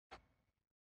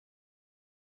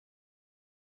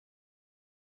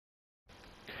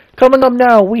Coming up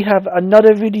now, we have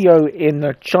another video in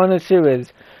the Chyna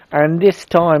series, and this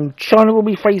time Chyna will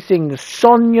be facing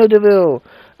Sonya Deville.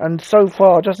 And so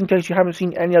far, just in case you haven't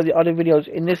seen any of the other videos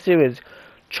in this series,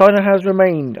 Chyna has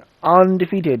remained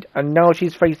undefeated, and now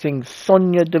she's facing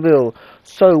Sonya Deville.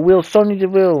 So will Sonya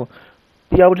Deville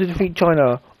be able to defeat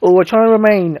Chyna, or will Chyna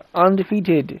remain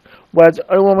undefeated? Well, there's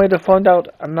only one way to find out,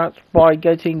 and that's by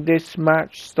getting this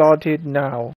match started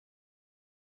now.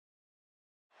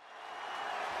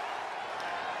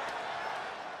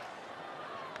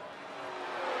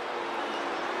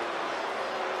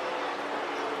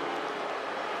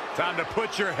 Time to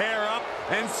put your hair up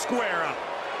and square up.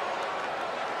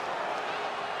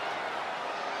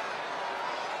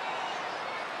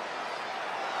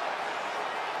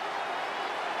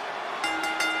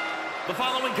 The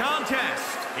following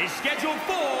contest is scheduled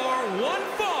for one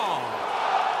fall.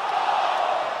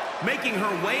 Making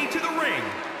her way to the ring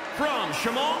from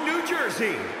Chemung, New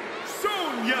Jersey,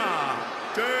 Sonya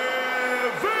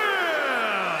Deville.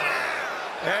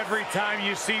 Every time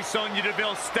you see Sonya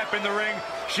Deville step in the ring,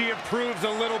 she improves a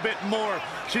little bit more.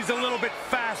 She's a little bit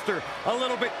faster, a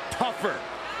little bit tougher.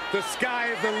 The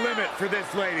sky is the limit for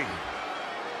this lady.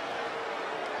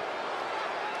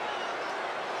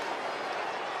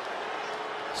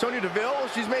 Sonya Deville,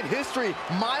 she's made history.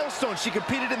 Milestone. She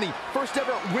competed in the first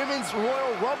ever Women's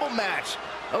Royal Rumble match,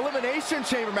 Elimination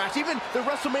Chamber match, even the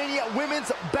WrestleMania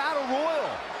Women's Battle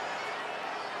Royal.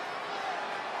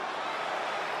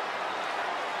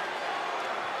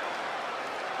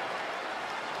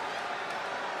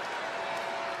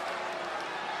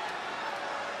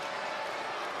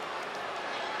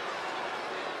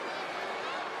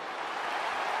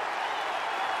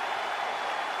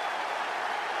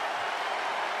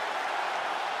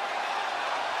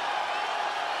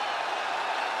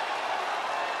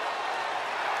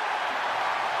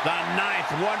 The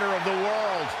ninth wonder of the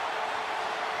world.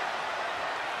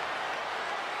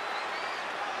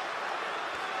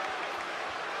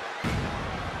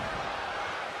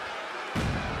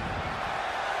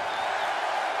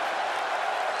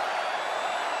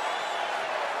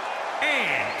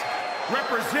 And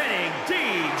representing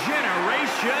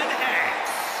D-Generation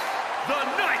X, the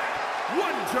ninth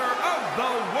wonder of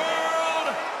the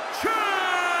world,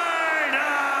 Chyna!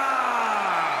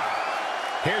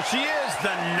 Here she is,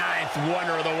 the ninth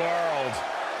wonder of the world.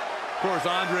 Of course,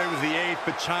 Andre was the eighth,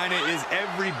 but Chyna is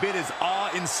every bit as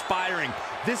awe-inspiring.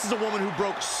 This is a woman who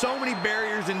broke so many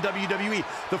barriers in WWE.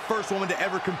 The first woman to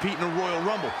ever compete in a Royal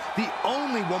Rumble. The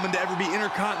only woman to ever be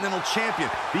Intercontinental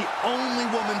Champion. The only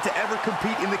woman to ever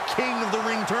compete in the King of the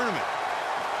Ring tournament.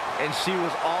 And she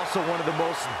was also one of the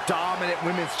most dominant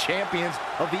women's champions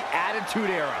of the Attitude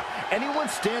Era. Anyone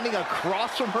standing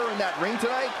across from her in that ring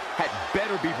tonight had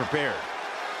better be prepared.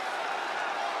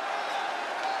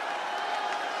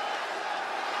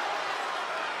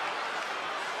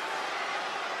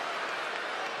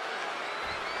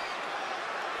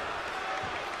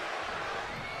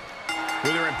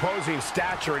 With her imposing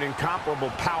stature and incomparable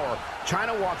power,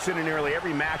 Chyna walks into nearly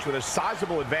every match with a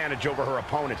sizable advantage over her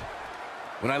opponent.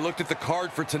 When I looked at the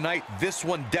card for tonight, this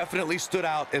one definitely stood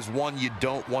out as one you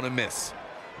don't want to miss.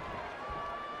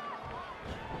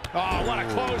 Oh, what a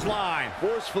clothesline.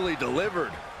 Forcefully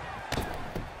delivered.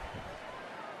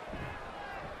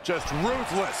 Just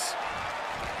ruthless.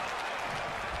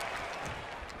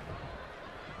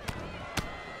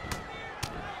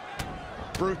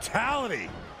 Brutality.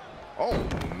 Oh,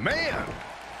 man.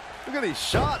 Look at these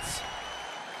shots.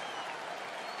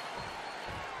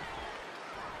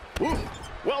 Ooh,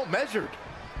 well measured.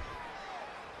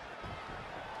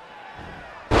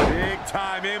 Big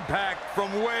time impact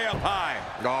from way up high.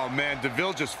 Oh man,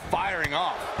 Deville just firing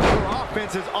off. Her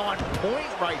offense is on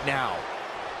point right now.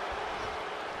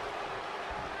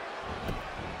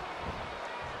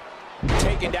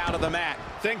 Taken down to the mat.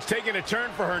 Things taking a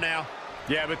turn for her now.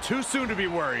 Yeah, but too soon to be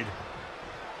worried.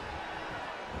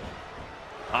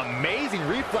 Amazing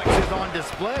reflexes on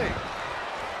display.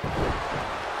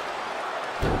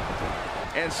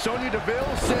 And Sonya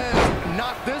Deville says,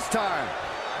 not this time.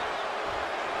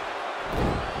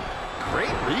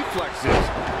 Great reflexes.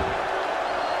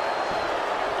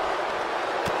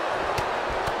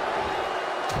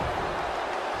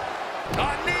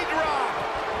 A knee drop.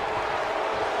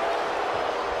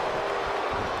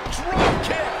 Drop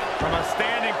kick. From a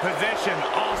standing position,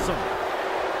 awesome.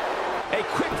 A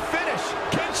quick finish.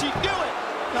 Can she do it?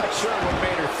 Not sure what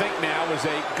made her think now was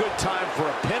a good time for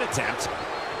a pin attempt.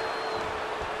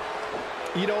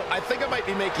 You know, I think I might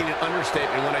be making an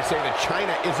understatement when I say that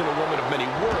Chyna isn't a woman of many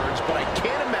words, but I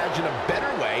can't imagine a better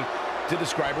way to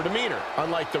describe her demeanor,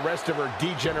 unlike the rest of her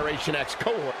D-Generation X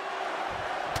cohort.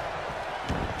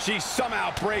 She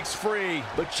somehow breaks free.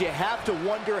 But you have to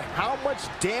wonder how much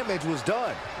damage was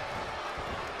done.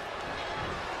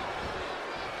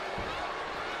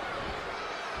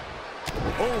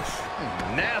 Oof,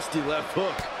 nasty left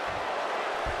hook.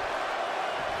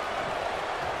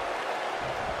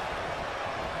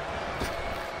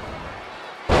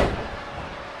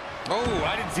 Oh,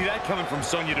 I didn't see that coming from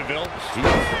Sonya Deville.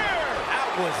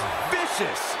 That was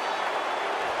vicious.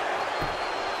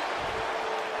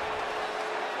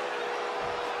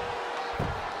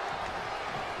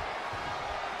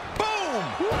 Boom!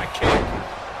 I kick.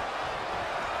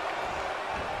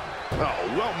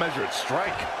 Oh, well-measured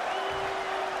strike.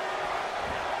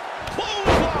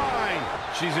 Clothesline!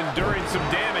 She's enduring some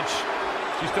damage.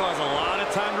 She still has a lot of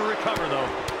time to recover, though.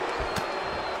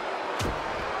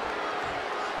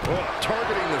 Oh,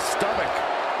 targeting the stomach.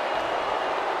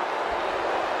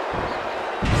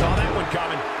 Saw that one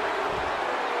coming.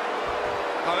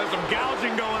 Oh, there's some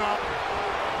gouging going on.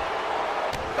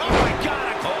 Oh, my God,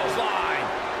 a clothesline!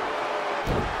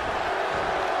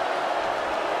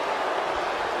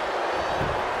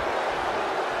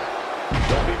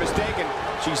 Don't be mistaken.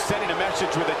 She's sending a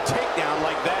message with a takedown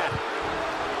like that.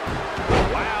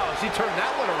 Wow, she turned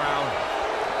that one around.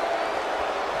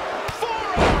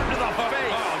 Forearm to the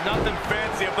face. Oh, nothing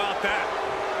fancy about that.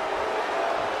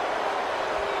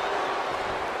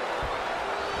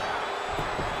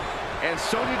 And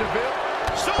Sonya Deville.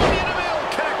 Sonya Deville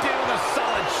connected with a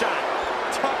solid shot.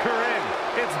 Tuck her in.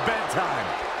 It's bedtime.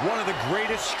 One of the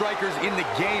greatest strikers in the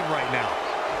game right now.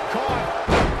 Caught.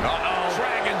 Uh-oh.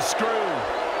 Dragon screw.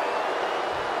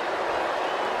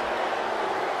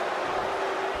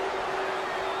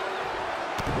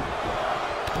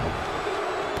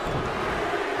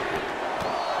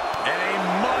 And a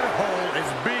mud hole is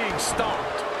being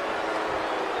stomped.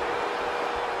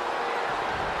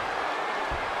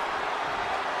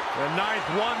 The ninth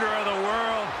wonder of the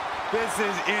world. This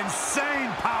is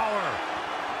insane power.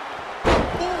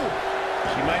 Ooh.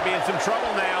 She might be in some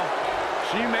trouble now.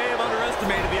 She may have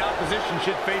underestimated the opposition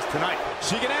she'd face tonight.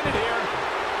 She can end it here.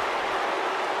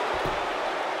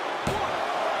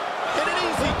 And an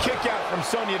easy kick out from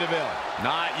Sonya Deville.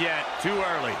 Not yet. Too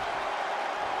early.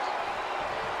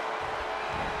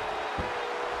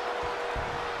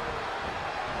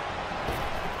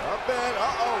 Up and,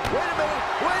 uh-oh. Wait a minute.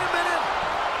 Wait a minute.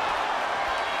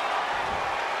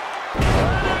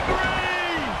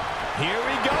 Here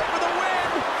we go for the win.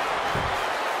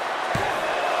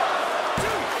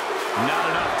 Not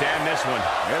enough to end this one.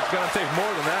 It's going to take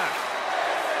more than that.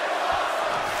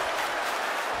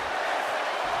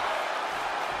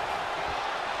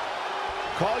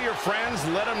 Call your friends,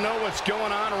 let them know what's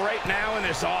going on right now in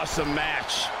this awesome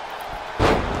match.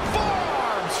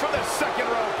 Forearms for the second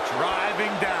rope.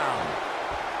 Driving down.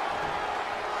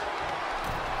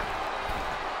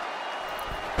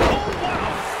 Oh, what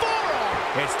a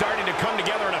forearm! It's starting to come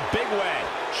together in a big way.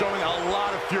 Showing a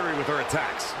lot of fury with her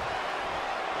attacks.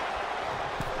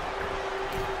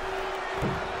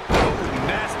 Oh,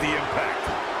 nasty impact.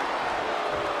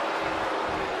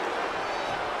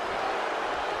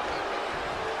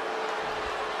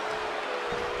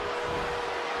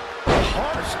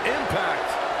 Harsh impact.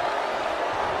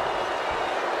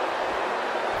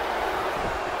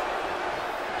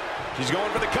 She's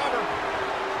going for the cover.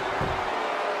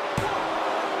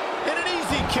 And an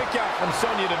easy kick out from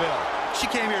Sonya Deville. She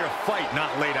came here to fight,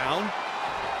 not lay down.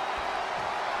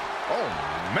 Oh,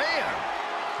 man.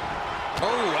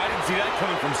 Oh, I didn't see that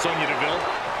coming from Sonya Deville.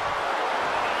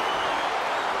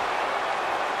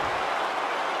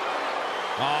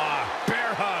 Ah,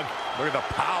 bear hug. Look at the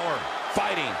power.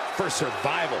 Fighting for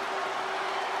survival.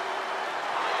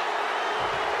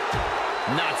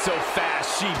 Not so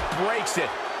fast. She breaks it.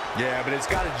 Yeah, but it's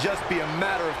got to just be a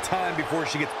matter of time before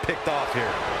she gets picked off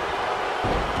here.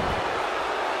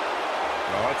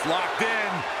 Oh, it's locked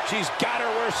in. She's got her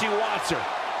where she wants her.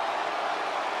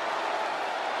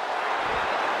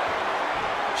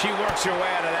 She works her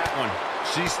way out of that one.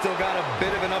 She's still got a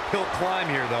bit of an uphill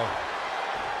climb here, though.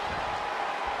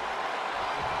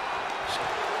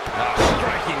 A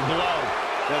striking blow.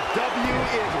 The W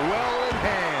is well in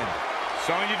hand.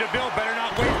 Sonya Deville better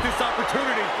not waste this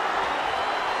opportunity.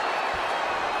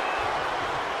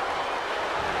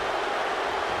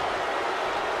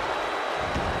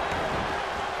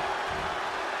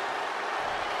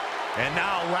 And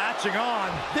now latching on.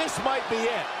 This might be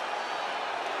it.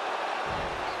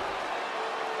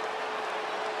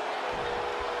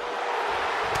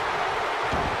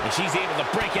 And she's able to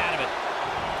break out of it.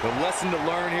 The lesson to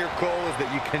learn here, Cole, is that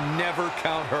you can never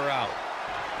count her out.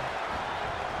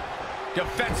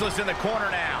 Defenseless in the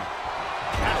corner now.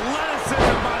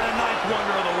 Athleticism by the ninth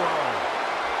wonder of the world.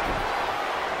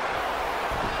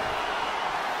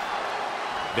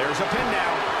 There's a pin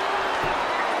now.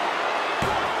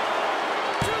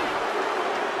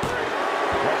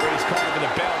 Referee's calling for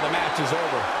the bell. The match is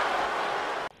over.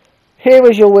 Here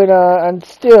is your winner, and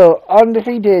still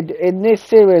undefeated in this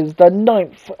series, the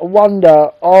 9th wonder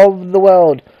of the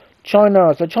world,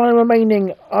 Chyna. So Chyna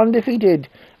remaining undefeated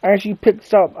as she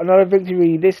picks up another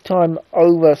victory, this time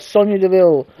over Sonya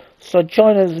Deville. So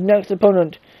Chyna's next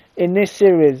opponent in this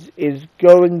series is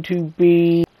going to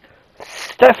be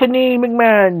Stephanie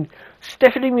McMahon.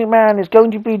 Stephanie McMahon is going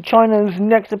to be Chyna's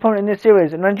next opponent in this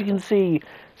series, and as you can see,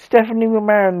 Stephanie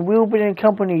McMahon will be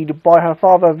accompanied by her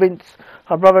father Vince,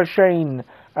 her brother Shane,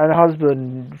 and her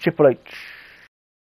husband Triple H.